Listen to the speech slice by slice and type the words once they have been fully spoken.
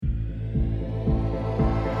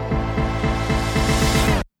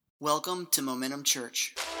Welcome to Momentum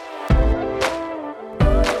Church.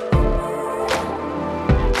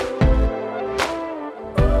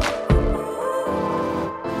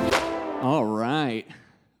 All right.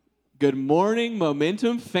 Good morning,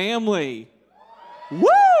 Momentum family.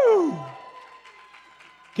 Woo!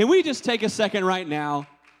 Can we just take a second right now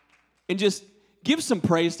and just give some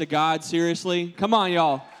praise to God, seriously? Come on,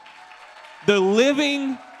 y'all. The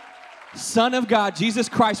living Son of God, Jesus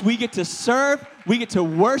Christ, we get to serve, we get to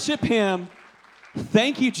worship Him.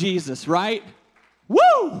 Thank you, Jesus, right?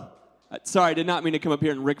 Woo! Sorry, I did not mean to come up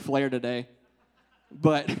here and Ric Flair today.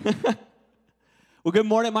 But, well, good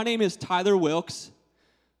morning. My name is Tyler Wilkes.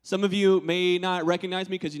 Some of you may not recognize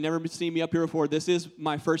me because you've never seen me up here before. This is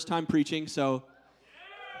my first time preaching, so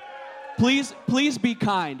please be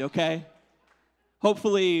kind, okay?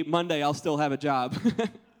 Hopefully Monday I'll still have a job.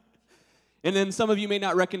 And then some of you may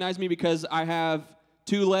not recognize me because I have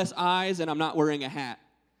two less eyes and I'm not wearing a hat.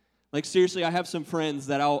 Like, seriously, I have some friends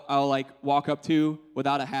that I'll like walk up to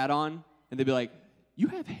without a hat on, and they'll be like, "You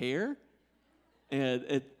have hair?"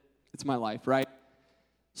 And it's my life, right?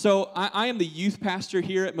 So I am the youth pastor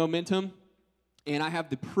here at Momentum, and I have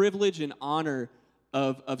the privilege and honor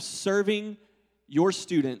of serving your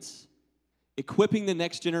students, equipping the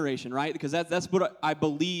next generation, right? Because that's what I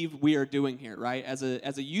believe we are doing here, right? As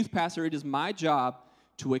a youth pastor, it is my job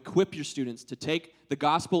to equip your students to take the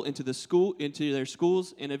gospel into their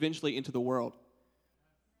schools, and eventually into the world.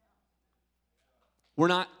 We're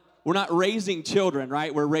not raising children,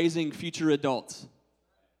 right? We're raising future adults.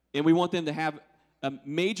 And we want them to have a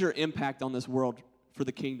major impact on this world for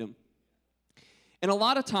the kingdom. And a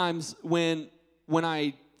lot of times when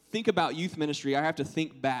I think about youth ministry, I have to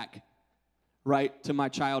think back, right, to my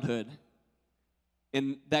childhood.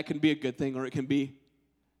 And that can be a good thing, or it can be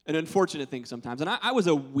an unfortunate thing sometimes. And I was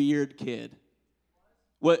a weird kid.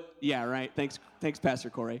 What? Yeah, right. Thanks,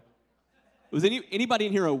 Pastor Corey. Was anybody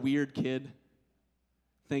in here a weird kid?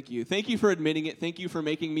 Thank you. Thank you for admitting it. Thank you for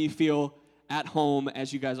making me feel at home,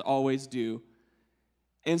 as you guys always do.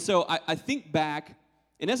 And so I think back,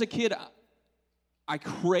 and as a kid, I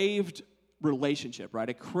craved relationship, right?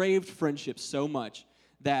 I craved friendship so much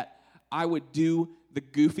that I would do the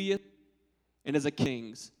goofiest and as a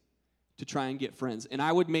kings to try and get friends. And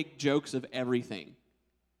I would make jokes of everything.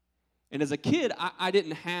 And as a kid, I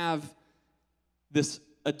didn't have this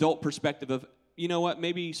adult perspective of, you know what,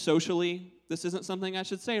 maybe socially, this isn't something I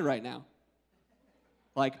should say right now.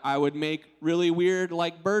 Like, I would make really weird,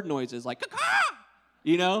 like, bird noises, like, caw,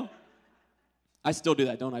 you know? I still do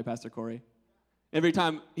that, don't I, Pastor Corey? Every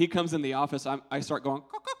time he comes in the office, I start going,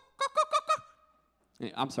 caw, caw, caw, caw, caw,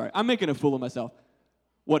 caw. I'm sorry, I'm making a fool of myself.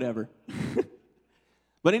 Whatever.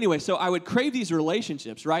 But anyway, so I would crave these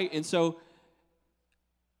relationships, right? And so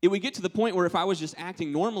it would get to the point where if I was just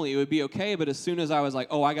acting normally, it would be okay, but as soon as I was like,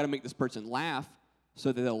 oh, I got to make this person laugh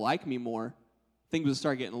so that they'll like me more, things would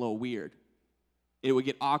start getting a little weird. It would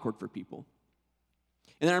get awkward for people.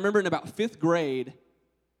 And then I remember in about 5th grade,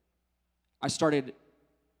 I started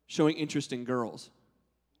showing interest in girls.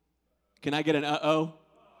 Can I get an uh-oh?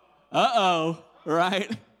 Uh-oh,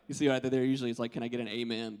 right? You see right there, usually it's like, can I get an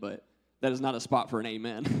amen? But that is not a spot for an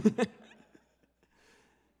amen.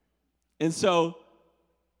 And so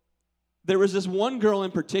there was this one girl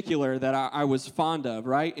in particular that I was fond of,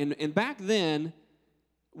 right? And back then,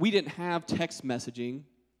 we didn't have text messaging.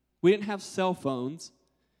 We didn't have cell phones.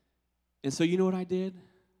 And so you know what I did?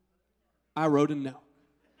 I wrote a note.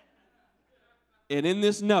 And in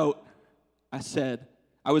this note, I said,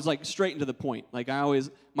 I was like straight and to the point. Like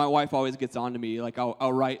my wife always gets on to me. Like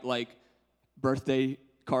I'll write like birthday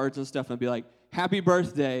cards and stuff and be like, happy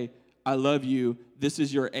birthday, I love you, this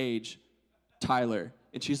is your age, Tyler.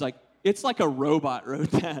 And she's like, it's like a robot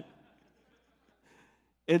wrote that.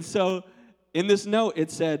 And so in this note,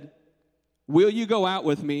 it said, will you go out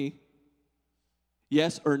with me,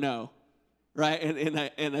 yes or no? Right?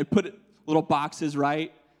 And I put little boxes,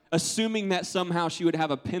 right? Assuming that somehow she would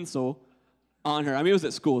have a pencil on her. I mean, it was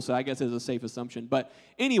at school, so I guess it was a safe assumption. But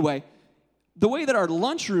anyway, the way that our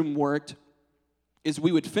lunchroom worked is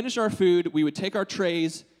we would finish our food, we would take our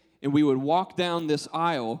trays, and we would walk down this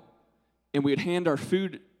aisle, and we would hand our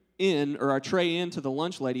food in, or our tray in to the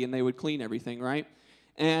lunch lady, and they would clean everything, right?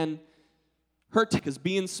 And her tech is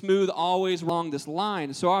being smooth always along this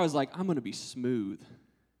line. So I was like, I'm going to be smooth,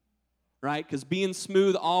 right? Because being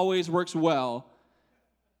smooth always works well.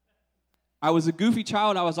 I was a goofy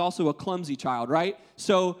child. I was also a clumsy child, right?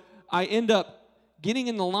 So I end up getting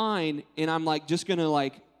in the line, and I'm like just going to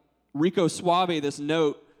like Rico Suave this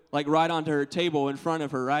note like right onto her table in front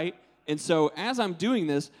of her, right? And so as I'm doing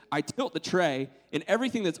this, I tilt the tray, and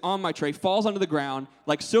everything that's on my tray falls onto the ground,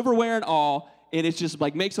 like silverware and all, and it's just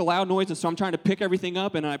like makes a loud noise, and so I'm trying to pick everything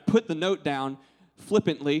up, and I put the note down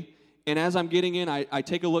flippantly, and as I'm getting in, I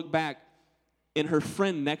take a look back, and her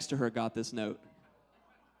friend next to her got this note.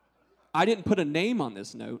 I didn't put a name on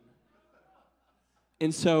this note.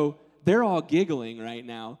 And so they're all giggling right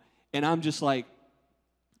now, and I'm just like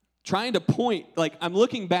trying to point, like I'm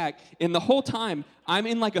looking back, and the whole time I'm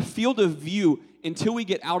in like a field of view until we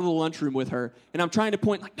get out of the lunchroom with her, and I'm trying to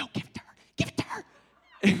point like, no, give it to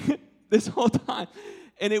her, this whole time.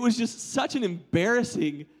 And it was just such an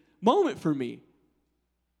embarrassing moment for me,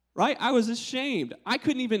 right? I was ashamed. I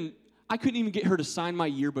couldn't even get her to sign my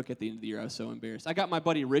yearbook at the end of the year. I was so embarrassed. I got my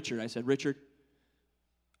buddy Richard. I said, Richard,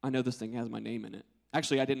 I know this thing has my name in it.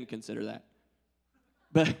 Actually, I didn't consider that.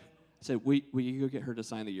 But I said, will you go get her to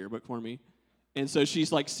sign the yearbook for me? And so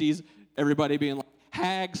she's like, sees everybody being like,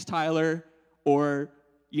 Hags, Tyler, or,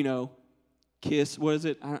 Kiss. What is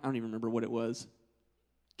it? I don't even remember what it was.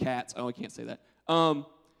 Cats. Oh, I can't say that.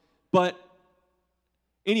 But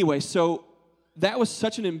anyway, so that was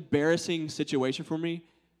such an embarrassing situation for me.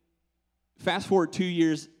 Fast forward 2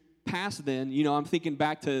 years past then, I'm thinking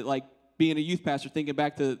back to like being a youth pastor, thinking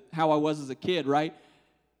back to how I was as a kid, right?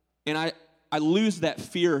 And I lose that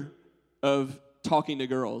fear of talking to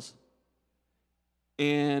girls.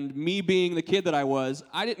 And me being the kid that I was,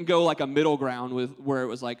 I didn't go like a middle ground with where it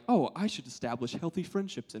was like, oh, I should establish healthy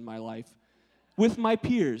friendships in my life with my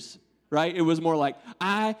peers, right? It was more like,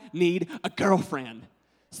 I need a girlfriend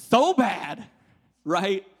so bad,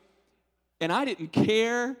 right? And I didn't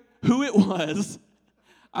care who it was.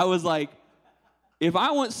 I was like, if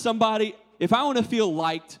I want to feel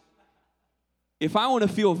liked, if I want to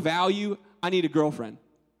feel value, I need a girlfriend.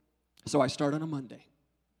 So I start on a Monday.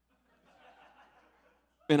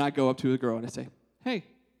 And I go up to a girl and I say, hey,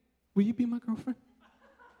 will you be my girlfriend?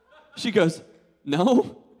 She goes,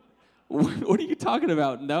 no. What are you talking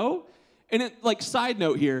about? No? And it, like, side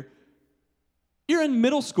note here, you're in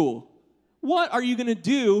middle school. What are you going to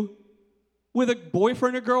do with a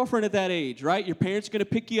boyfriend or girlfriend at that age, right? Your parents are going to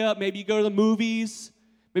pick you up. Maybe you go to the movies.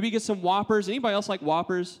 Maybe you get some Whoppers. Anybody else like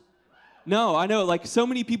Whoppers? No, I know. Like, so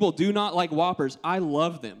many people do not like Whoppers. I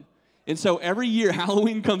love them. And so every year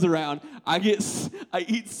Halloween comes around, I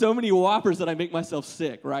eat so many Whoppers that I make myself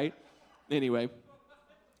sick, right? Anyway.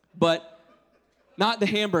 But not the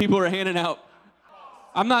hamburger people are handing out.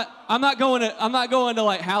 I'm not going to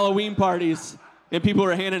like Halloween parties and people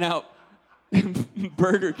are handing out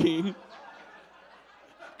Burger King.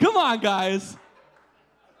 Come on, guys.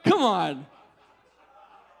 Come on.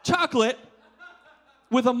 Chocolate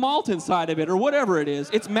with a malt inside of it or whatever it is.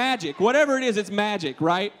 It's magic. Whatever it is, it's magic,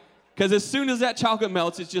 right? Because as soon as that chocolate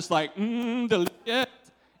melts, it's just like, delicious.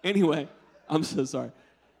 Anyway, I'm so sorry.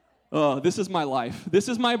 Oh, this is my life. This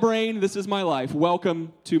is my brain. This is my life.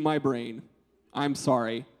 Welcome to my brain. I'm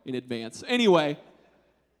sorry in advance. Anyway,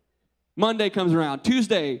 Monday comes around.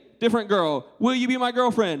 Tuesday, different girl. Will you be my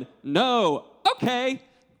girlfriend? No. Okay.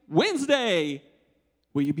 Wednesday.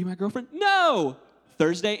 Will you be my girlfriend? No.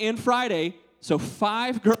 Thursday and Friday. So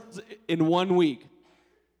 5 girls in 1 week.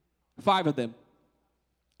 5 of them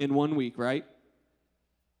in 1 week, right?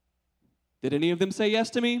 Did any of them say yes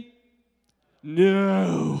to me?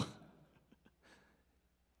 No.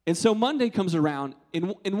 And so Monday comes around,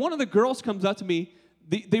 and one of the girls comes up to me.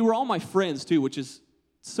 They were all my friends, too, which is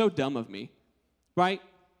so dumb of me, right?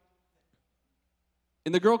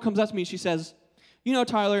 And the girl comes up to me, and she says,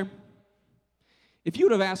 Tyler, if you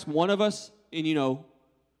would have asked one of us and,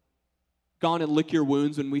 gone and licked your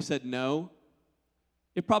wounds when we said no,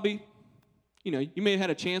 it probably, you may have had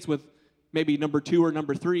a chance with maybe number 2 or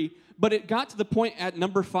number 3, but it got to the point at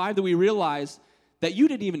number 5 that we realized that you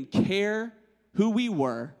didn't even care who we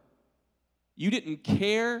were. You didn't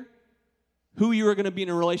care who you were going to be in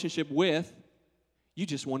a relationship with. You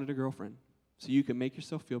just wanted a girlfriend so you can make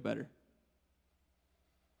yourself feel better.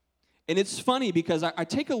 And it's funny because I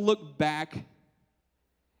take a look back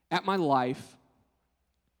at my life,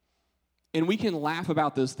 and we can laugh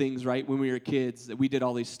about those things, right, when we were kids, that we did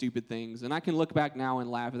all these stupid things. And I can look back now and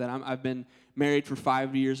laugh at that. I've been married for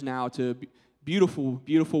 5 years now to a beautiful,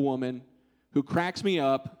 beautiful woman who cracks me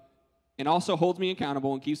up and also holds me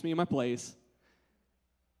accountable and keeps me in my place.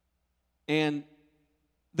 And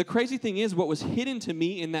the crazy thing is, what was hidden to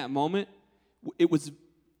me in that moment, it was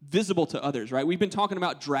visible to others, right? We've been talking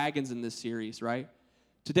about dragons in this series, right?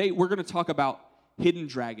 Today, we're going to talk about hidden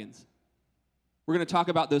dragons. We're going to talk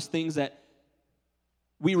about those things that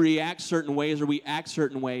we react certain ways or we act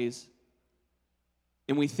certain ways,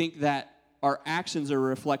 and we think that our actions are a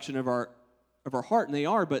reflection of our heart, and they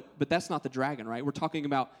are, but that's not the dragon, right? We're talking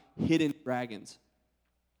about hidden dragons.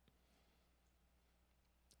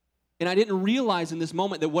 And I didn't realize in this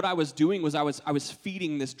moment that what I was doing was I was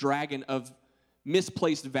feeding this dragon of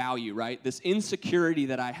misplaced value, right? This insecurity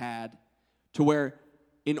that I had, to where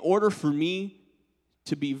in order for me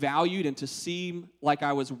to be valued and to seem like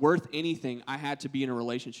I was worth anything, I had to be in a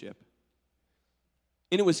relationship.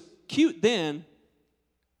 And it was cute then,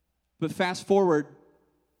 but fast forward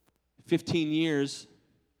 15 years,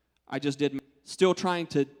 I just did, still trying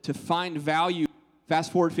to find value.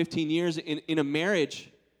 Fast forward 15 years in a marriage,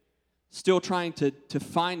 still trying to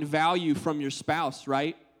find value from your spouse,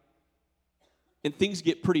 right? And things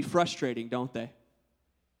get pretty frustrating, don't they?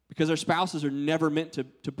 Because our spouses are never meant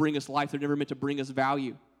to bring us life. They're never meant to bring us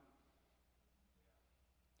value.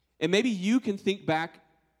 And maybe you can think back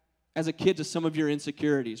as a kid to some of your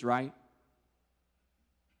insecurities, right?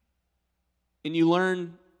 And you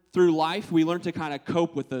learn through life, we learn to kind of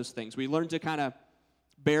cope with those things. We learn to kind of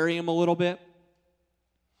bury them a little bit.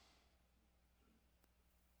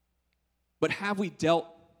 But have we dealt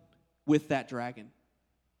with that dragon?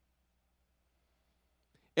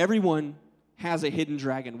 Everyone has a hidden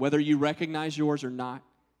dragon, whether you recognize yours or not.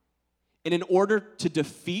 And in order to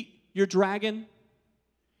defeat your dragon,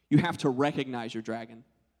 you have to recognize your dragon.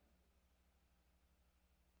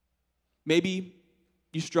 Maybe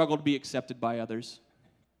you struggle to be accepted by others.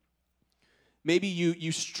 Maybe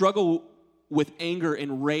you struggle with anger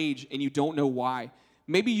and rage and you don't know why.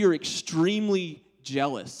 Maybe you're extremely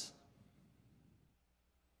jealous.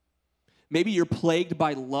 Maybe you're plagued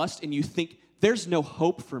by lust and you think, there's no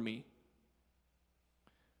hope for me.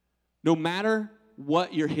 No matter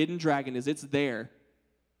what your hidden dragon is, it's there.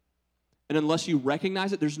 And unless you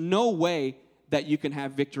recognize it, there's no way that you can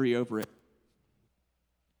have victory over it.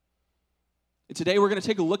 And today we're going to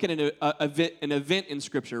take a look at an event in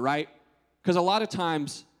Scripture, right? Because a lot of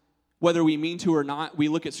times, whether we mean to or not, we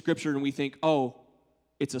look at Scripture and we think, oh,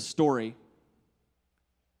 it's a story.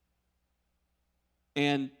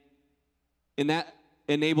 And that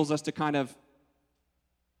enables us to kind of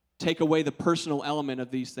take away the personal element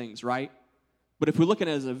of these things, right? But if we look at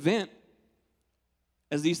it as an event,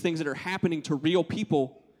 as these things that are happening to real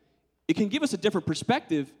people, it can give us a different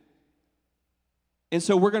perspective. And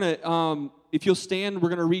so we're going to, if you'll stand, we're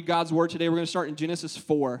going to read God's Word today. We're going to start in Genesis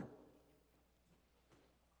 4.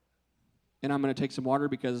 And I'm going to take some water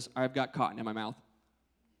because I've got cotton in my mouth.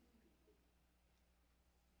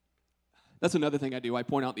 That's another thing I do. I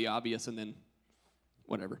point out the obvious and then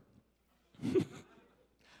whatever.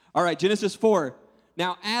 All right, Genesis 4.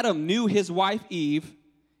 Now Adam knew his wife Eve,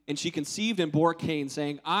 and she conceived and bore Cain,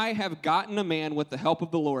 saying, I have gotten a man with the help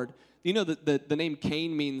of the Lord. Do you know that the name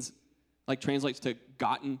Cain means, like, translates to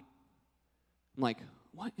gotten? I'm like,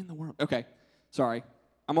 what in the world? Okay, sorry.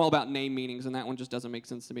 I'm all about name meanings, and that one just doesn't make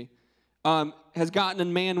sense to me. Has gotten a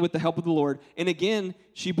man with the help of the Lord. And again,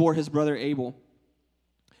 she bore his brother Abel.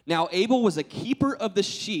 Now Abel was a keeper of the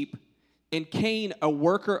sheep, and Cain a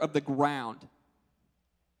worker of the ground.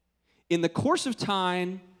 In the course of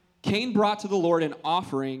time, Cain brought to the Lord an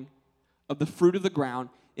offering of the fruit of the ground,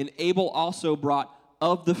 and Abel also brought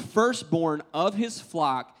of the firstborn of his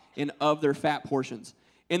flock and of their fat portions.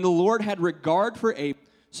 And the Lord had regard for Abel,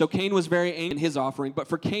 so Cain was very angry in his offering, but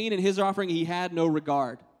for Cain and his offering he had no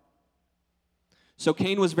regard. So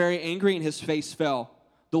Cain was very angry, and his face fell.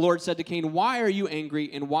 The Lord said to Cain, why are you angry,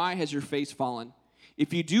 and why has your face fallen?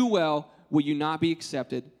 If you do well, will you not be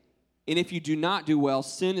accepted? And if you do not do well,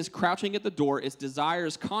 sin is crouching at the door. Its desire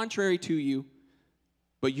is contrary to you,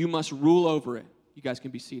 but you must rule over it. You guys can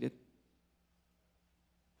be seated.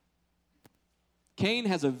 Cain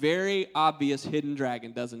has a very obvious hidden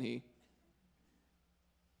dragon, doesn't he?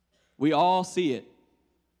 We all see it.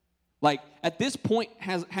 Like, at this point,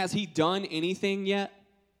 has he done anything yet?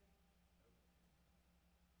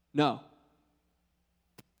 No.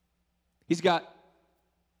 He's got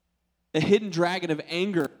a hidden dragon of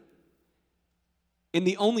anger. And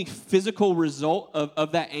the only physical result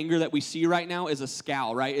of that anger that we see right now is a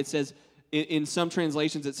scowl, right? It says, in some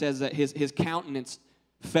translations, it says that his countenance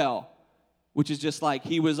fell, which is just like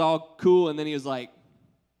he was all cool, and then he was like,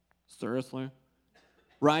 seriously?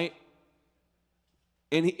 Right?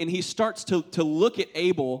 And he starts to look at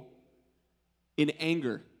Abel in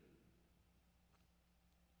anger.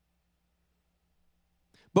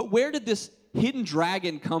 But where did this hidden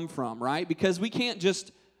dragon come from, right? Because we can't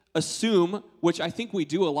just assume, which I think we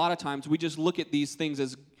do a lot of times, we just look at these things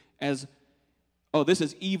as oh, this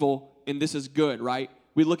is evil and this is good, right?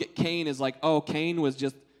 We look at Cain as like, oh, Cain was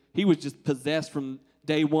just possessed from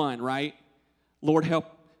day one, right? Lord help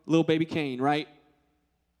little baby Cain, right?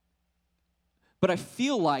 But I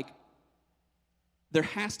feel like there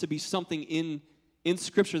has to be something in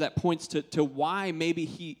Scripture that points to why maybe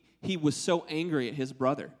he was so angry at his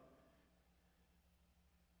brother.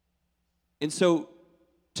 And so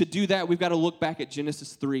to do that, we've got to look back at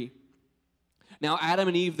Genesis 3. Now, Adam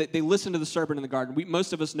and Eve, they listened to the serpent in the garden.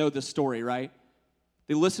 Most of us know this story, right?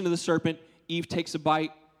 They listen to the serpent. Eve takes a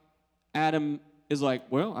bite. Adam is like,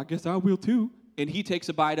 well, I guess I will too. And he takes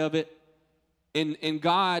a bite of it. And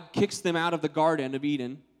God kicks them out of the Garden of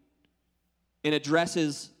Eden and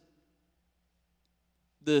addresses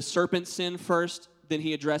the serpent's sin first. Then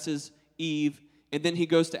he addresses Eve. And then he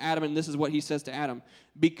goes to Adam, and this is what he says to Adam.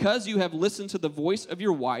 Because you have listened to the voice of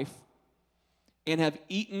your wife and have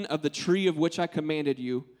eaten of the tree of which I commanded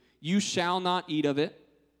you, you shall not eat of it.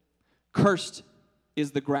 Cursed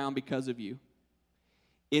is the ground because of you.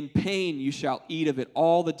 In pain you shall eat of it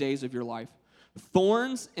all the days of your life.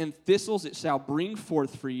 Thorns and thistles it shall bring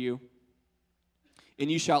forth for you,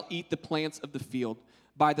 and you shall eat the plants of the field.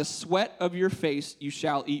 By the sweat of your face you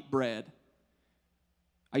shall eat bread.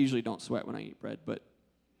 I usually don't sweat when I eat bread, but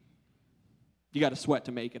you got to sweat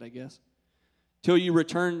to make it, I guess. Till you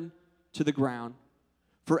return to the ground.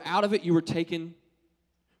 For out of it you were taken,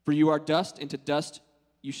 for you are dust, and to dust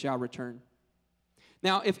you shall return.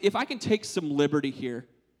 Now, if I can take some liberty here,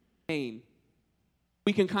 Cain,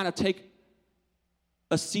 we can kind of take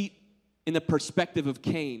a seat in the perspective of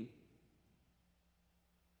Cain.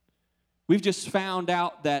 We've just found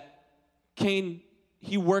out that Cain,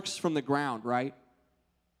 he works from the ground, right?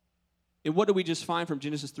 And what do we just find from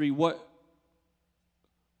Genesis 3? What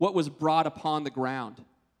was brought upon the ground?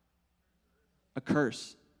 A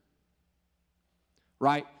curse.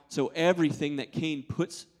 Right? So everything that Cain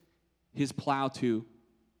puts his plow to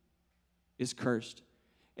is cursed.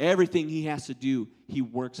 Everything he has to do, he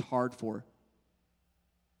works hard for.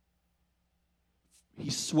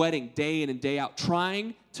 He's sweating day in and day out,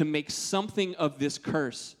 trying to make something of this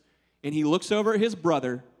curse. And he looks over at his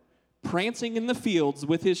brother, prancing in the fields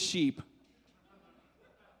with his sheep.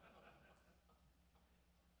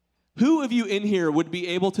 Who of you in here would be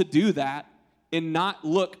able to do that and not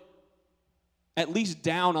look at least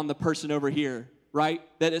down on the person over here, right?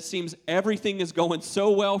 That it seems everything is going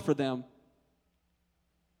so well for them.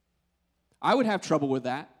 I would have trouble with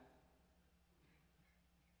that.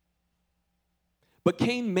 But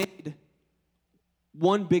Cain made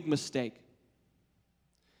one big mistake.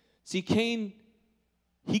 See, Cain,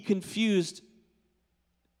 he confused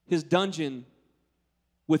his dungeon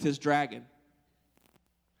with his dragon.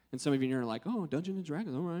 And some of you are like, oh, Dungeons and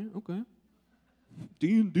Dragons, all right, okay.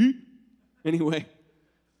 D&D. Anyway.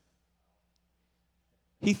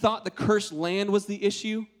 He thought the cursed land was the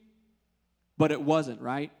issue, but it wasn't,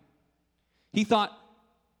 right? He thought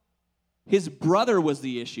his brother was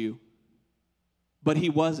the issue, but he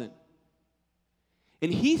wasn't.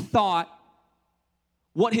 And he thought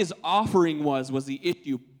what his offering was the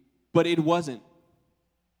issue, but it wasn't.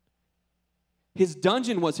 His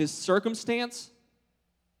dungeon was his circumstance,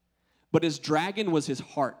 but his dragon was his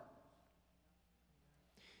heart.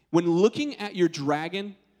 When looking at your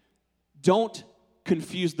dragon, don't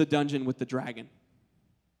confuse the dungeon with the dragon.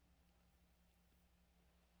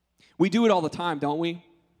 We do it all the time, don't we?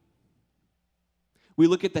 We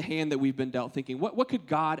look at the hand that we've been dealt thinking, what could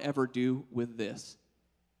God ever do with this?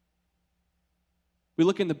 We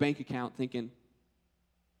look in the bank account thinking,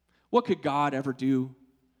 what could God ever do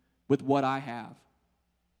with what I have?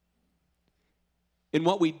 And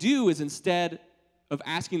what we do is instead of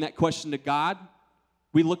asking that question to God,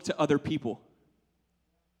 we look to other people.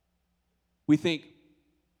 We think,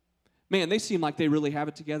 man, they seem like they really have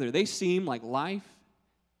it together. They seem like life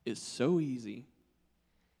is so easy.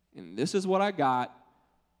 And this is what I got.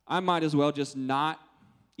 I might as well just not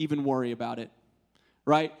even worry about it.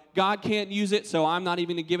 Right? God can't use it, so I'm not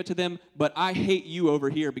even going to give it to them, but I hate you over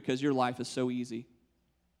here because your life is so easy.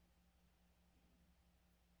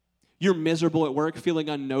 You're miserable at work, feeling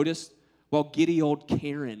unnoticed, while giddy old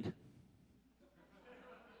Karen.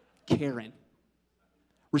 Karen.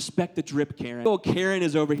 Respect the drip, Karen. Old Karen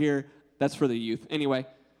is over here. That's for the youth. Anyway.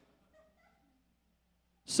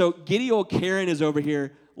 So giddy old Karen is over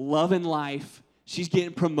here loving life. She's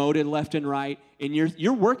getting promoted left and right, and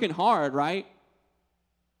you're working hard, right?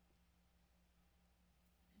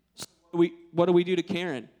 So what do we do to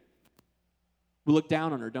Karen? We look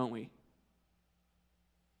down on her, don't we?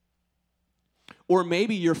 Or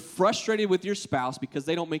maybe you're frustrated with your spouse because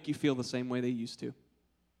they don't make you feel the same way they used to.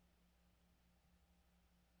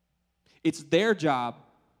 It's their job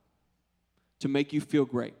to make you feel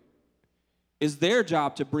great. It's their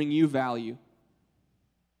job to bring you value.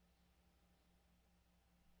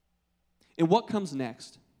 And what comes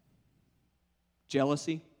next?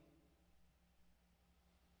 Jealousy?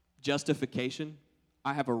 Justification?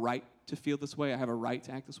 I have a right to feel this way. I have a right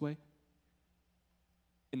to act this way.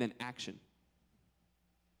 And then action.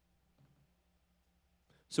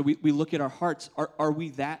 So we look at our hearts. Are we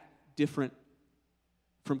that different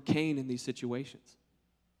from Cain in these situations?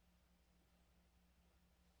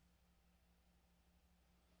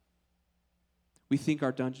 We think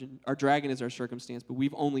our dragon is our circumstance, but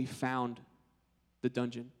we've only found the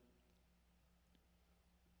dungeon.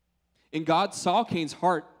 And God saw Cain's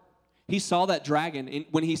heart. He saw that dragon. And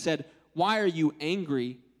when he said, "Why are you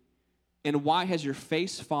angry? And why has your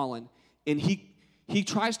face fallen?" And he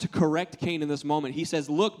tries to correct Cain in this moment. He says,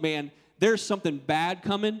 "Look, man, there's something bad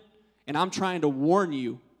coming, and I'm trying to warn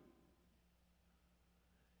you.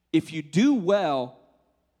 If you do well,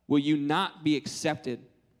 will you not be accepted?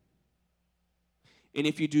 And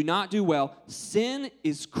if you do not do well, sin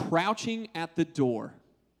is crouching at the door.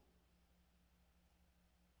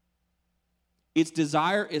 Its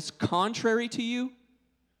desire is contrary to you,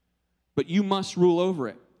 but you must rule over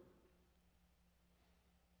it."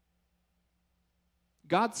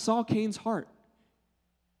 God saw Cain's heart.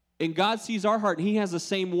 And God sees our heart, and he has the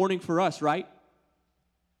same warning for us, right?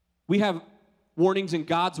 We have warnings in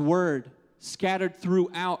God's word scattered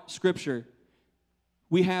throughout Scripture.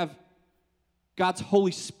 We have God's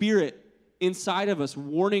Holy Spirit inside of us,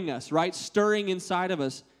 warning us, right? Stirring inside of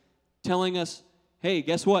us, telling us, hey,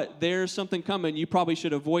 guess what? There's something coming. You probably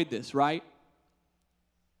should avoid this, right?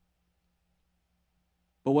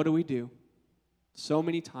 But what do? So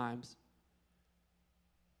many times,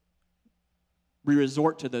 we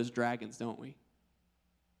resort to those dragons, don't we?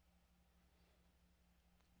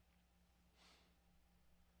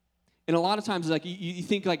 And a lot of times, like you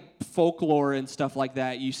think like folklore and stuff like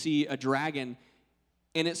that, you see a dragon,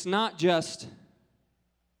 and it's not just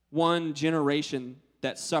one generation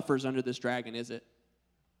that suffers under this dragon, is it?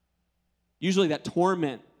 Usually that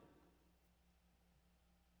torment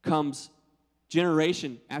comes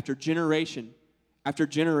generation after generation after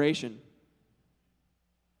generation.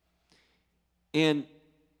 And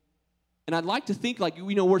I'd like to think like,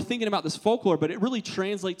 we're thinking about this folklore, but it really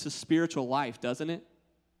translates to spiritual life, doesn't it?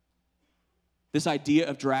 This idea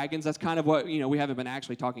of dragons, that's kind of what, we haven't been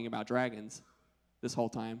actually talking about dragons this whole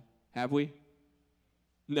time, have we?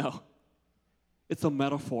 No. It's a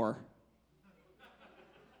metaphor.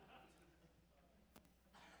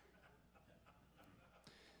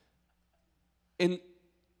 And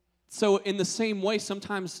so in the same way,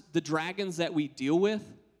 sometimes the dragons that we deal with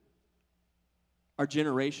are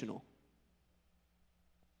generational.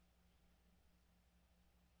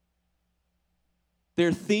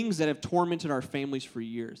 They're things that have tormented our families for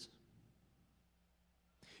years.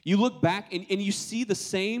 You look back and you see the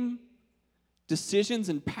same decisions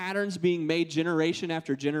and patterns being made generation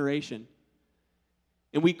after generation.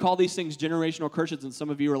 And we call these things generational curses, and some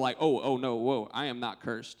of you are like, oh no, whoa, I am not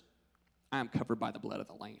cursed. I am covered by the blood of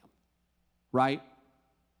the Lamb. Right?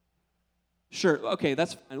 Sure, okay,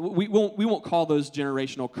 that's fine. We won't call those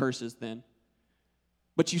generational curses then.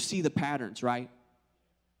 But you see the patterns, right?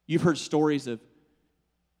 You've heard stories of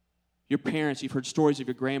your parents, you've heard stories of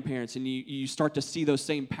your grandparents, and you start to see those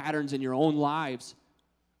same patterns in your own lives.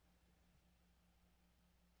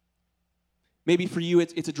 Maybe for you,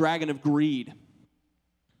 it's a dragon of greed.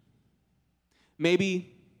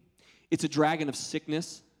 Maybe it's a dragon of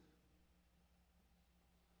sickness.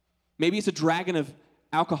 Maybe it's a dragon of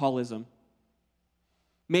alcoholism.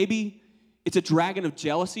 Maybe it's a dragon of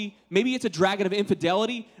jealousy. Maybe it's a dragon of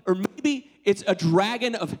infidelity. Or maybe it's a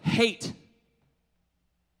dragon of hate.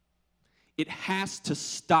 It has to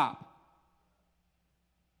stop.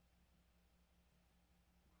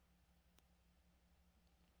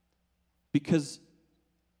 Because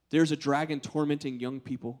there's a dragon tormenting young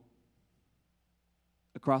people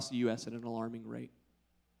across the U.S. at an alarming rate.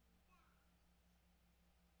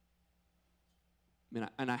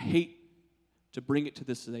 And I hate to bring it to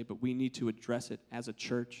this today, but we need to address it as a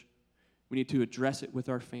church. We need to address it with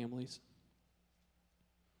our families.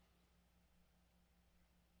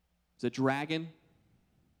 It's a dragon,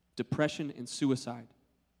 depression, and suicide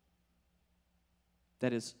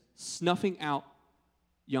that is snuffing out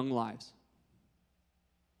young lives.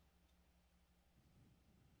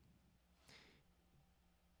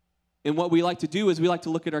 And what we like to do is we like to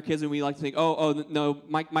look at our kids and we like to think, oh no,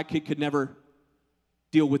 my kid could never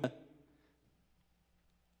deal with that.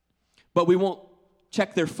 But we won't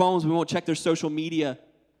check their phones, we won't check their social media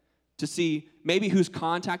to see maybe who's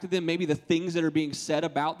contacted them, maybe the things that are being said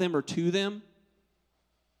about them or to them.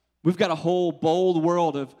 We've got a whole bold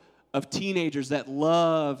world of teenagers that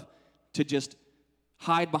love to just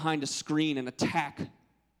hide behind a screen and attack.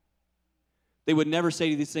 They would never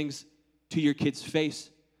say these things to your kid's face,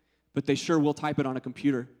 but they sure will type it on a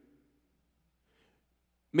computer.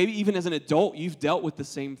 Maybe even as an adult, you've dealt with the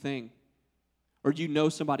same thing, or you know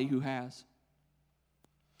somebody who has.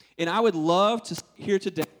 And I would love to hear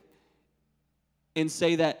today and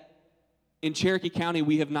say that in Cherokee County,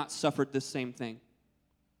 we have not suffered this same thing.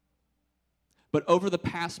 But over the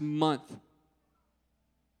past month,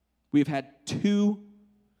 we've had 2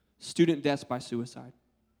 student deaths by suicide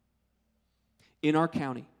in our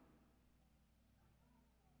county.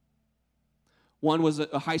 One was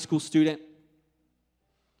a high school student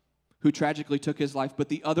who tragically took his life, but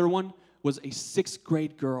the other one was a 6th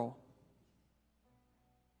grade girl.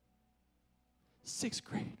 6th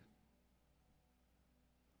grade.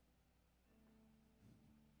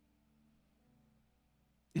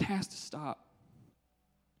 It has to stop.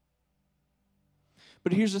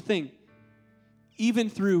 But here's the thing. Even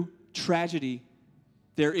through tragedy,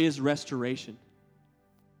 there is restoration.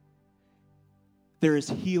 There is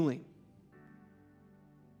healing.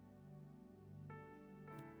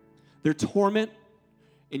 Their torment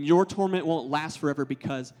and your torment won't last forever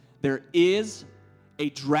because there is a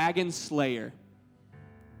dragon slayer.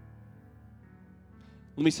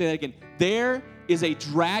 Let me say that again. There is a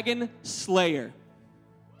dragon slayer.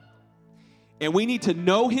 And we need to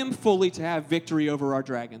know him fully to have victory over our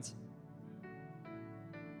dragons.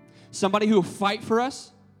 Somebody who will fight for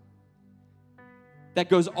us, that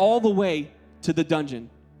goes all the way to the dungeon,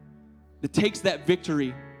 that takes that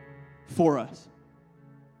victory for us.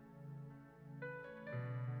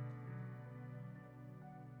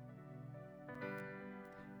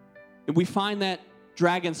 And we find that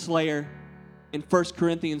dragon slayer in 1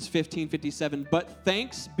 Corinthians 15:57. But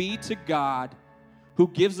thanks be to God who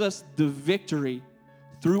gives us the victory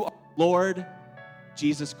through our Lord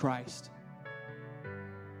Jesus Christ.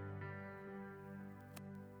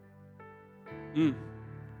 And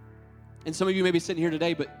some of you may be sitting here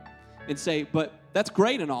today and say, but that's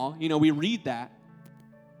great and all. You know, we read that.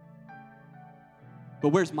 But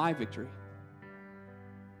where's my victory?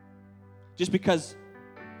 Just because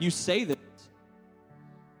you say this,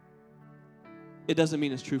 it doesn't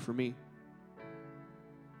mean it's true for me.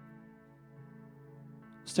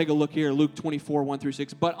 Let's take a look here, Luke 24,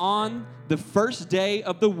 1-6. But on the first day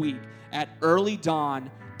of the week, at early dawn,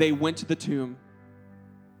 they went to the tomb.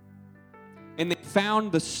 And they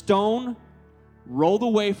found the stone rolled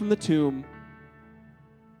away from the tomb.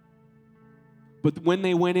 But when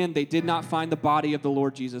they went in, they did not find the body of the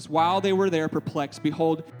Lord Jesus. While they were there perplexed,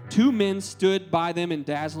 behold, 2 men stood by them in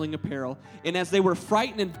dazzling apparel. And as they were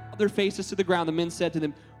frightened and bowed their faces to the ground, the men said to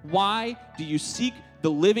them, why do you seek the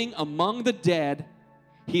living among the dead?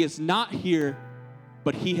 He is not here,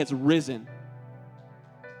 but he has risen.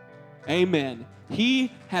 Amen.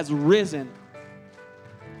 He has risen.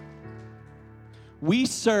 We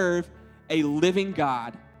serve a living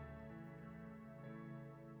God.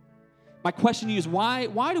 My question to you is why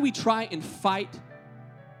do we try and fight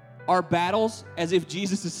our battles as if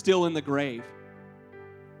Jesus is still in the grave?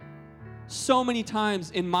 So many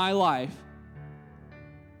times in my life,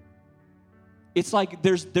 it's like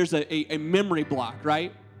there's a memory block,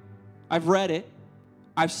 right? I've read it,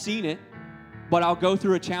 I've seen it, but I'll go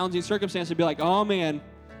through a challenging circumstance and be like, oh man,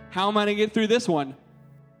 how am I going to get through this one?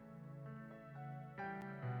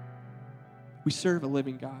 We serve a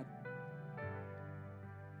living God.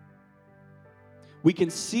 We can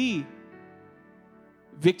see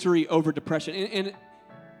victory over depression. And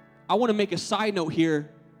I want to make a side note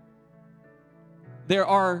here. There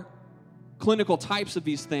are clinical types of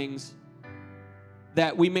these things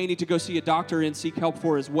that we may need to go see a doctor and seek help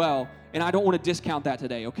for as well. And I don't want to discount that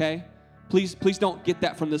today, okay? Please don't get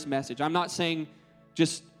that from this message. I'm not saying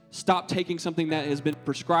just stop taking something that has been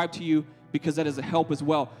prescribed to you because that is a help as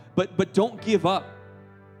well. But don't give up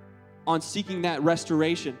on seeking that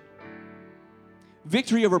restoration.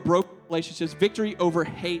 Victory over broken relationships, victory over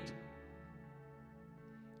hate,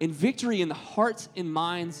 and victory in the hearts and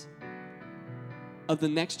minds of the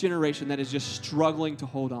next generation that is just struggling to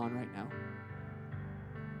hold on right now.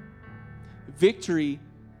 Victory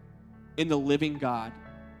in the living God.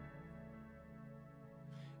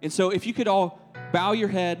 And so if you could all bow your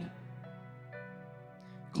head,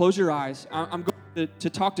 close your eyes. I'm going to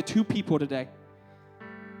talk to 2 people today.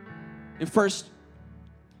 And first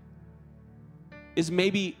is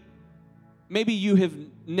maybe you have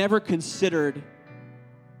never considered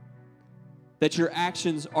that your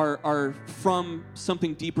actions are from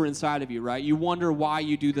something deeper inside of you, right? You wonder why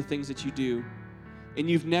you do the things that you do. And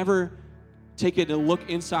you've never taken a look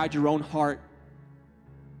inside your own heart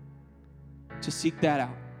to seek that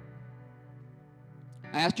out.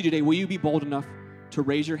 I ask you today, will you be bold enough to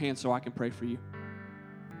raise your hand so I can pray for you?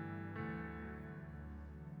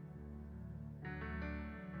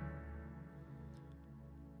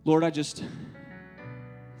 Lord, I just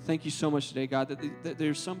thank you so much today, God, that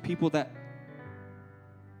there's some people that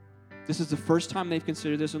this is the first time they've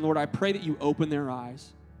considered this. And Lord, I pray that you open their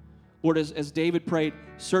eyes. Lord, as David prayed,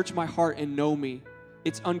 search my heart and know me.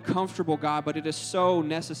 It's uncomfortable, God, but it is so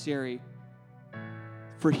necessary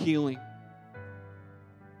for healing.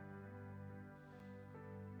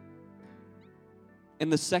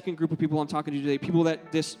 And the second group of people I'm talking to today, people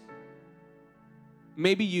that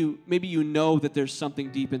maybe you know that there's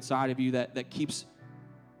something deep inside of you that keeps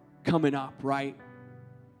coming up, right?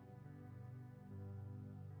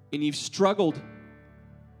 And you've struggled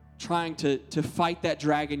trying to fight that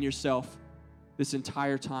dragon yourself this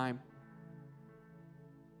entire time.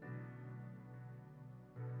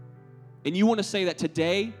 And you want to say that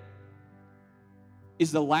today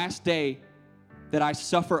is the last day that I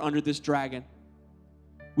suffer under this dragon.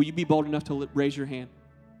 Will you be bold enough to raise your hand?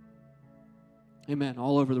 Amen.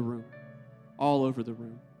 All over the room. All over the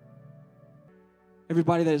room.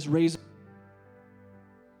 Everybody that is raised.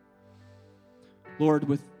 Lord,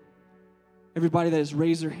 with everybody that has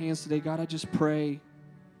raised their hands today, God, I just pray,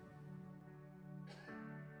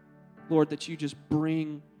 Lord, that you just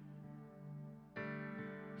bring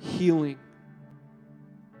healing.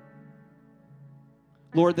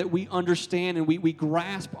 Lord, that we understand and we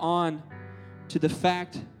grasp on to the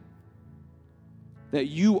fact that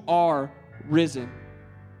you are risen.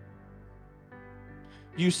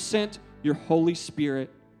 You sent your Holy Spirit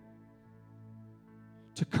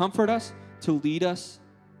to comfort us, to lead us,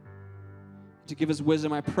 to give us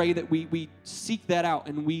wisdom. I pray that we seek that out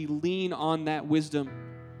and we lean on that wisdom.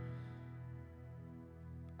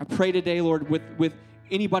 I pray today, Lord, with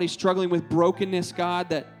anybody struggling with brokenness, God,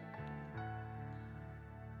 that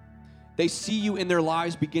they see you in their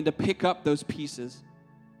lives begin to pick up those pieces.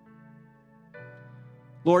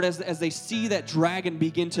 Lord, as they see that dragon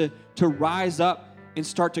begin to rise up and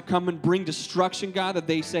start to come and bring destruction, God, that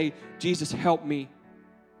they say, Jesus, help me.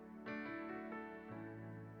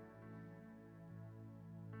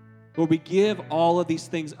 Lord, we give all of these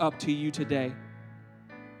things up to you today.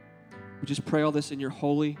 We just pray all this in your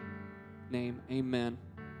holy name. Amen.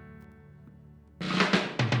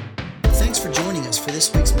 Thanks for joining us for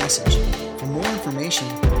this week's message. For more information,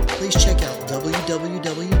 please check out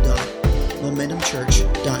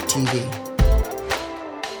www.momentumchurch.tv.